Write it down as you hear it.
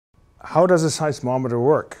how does a seismometer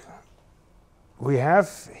work? We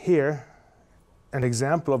have here an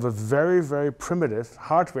example of a very, very primitive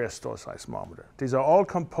hardware store seismometer. These are all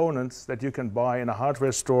components that you can buy in a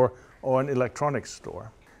hardware store or an electronics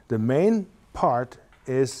store. The main part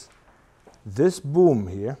is this boom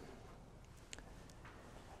here,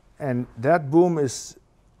 and that boom is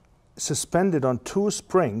suspended on two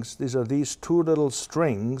springs. These are these two little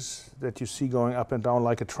strings that you see going up and down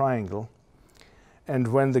like a triangle. And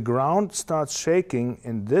when the ground starts shaking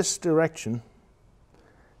in this direction,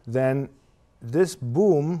 then this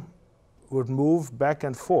boom would move back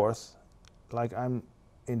and forth like I'm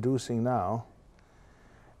inducing now.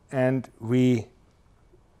 And we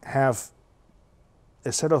have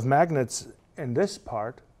a set of magnets in this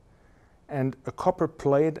part and a copper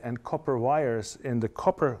plate and copper wires in the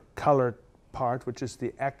copper colored part, which is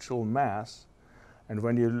the actual mass. And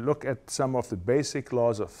when you look at some of the basic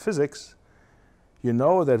laws of physics, you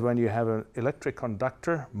know that when you have an electric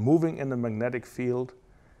conductor moving in a magnetic field,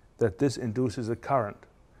 that this induces a current.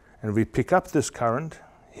 And we pick up this current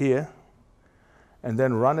here and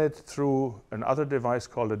then run it through another device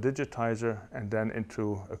called a digitizer and then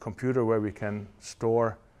into a computer where we can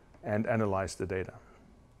store and analyze the data.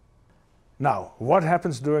 Now, what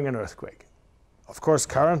happens during an earthquake? Of course,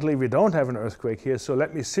 currently we don't have an earthquake here, so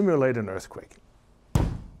let me simulate an earthquake.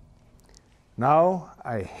 Now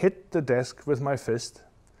I hit the desk with my fist.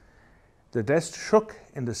 The desk shook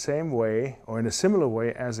in the same way, or in a similar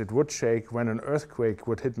way as it would shake when an earthquake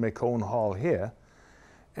would hit Macon Hall here.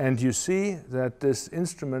 And you see that this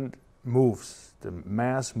instrument moves. The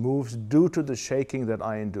mass moves due to the shaking that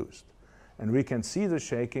I induced. And we can see the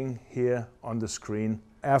shaking here on the screen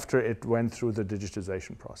after it went through the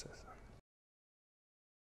digitization process.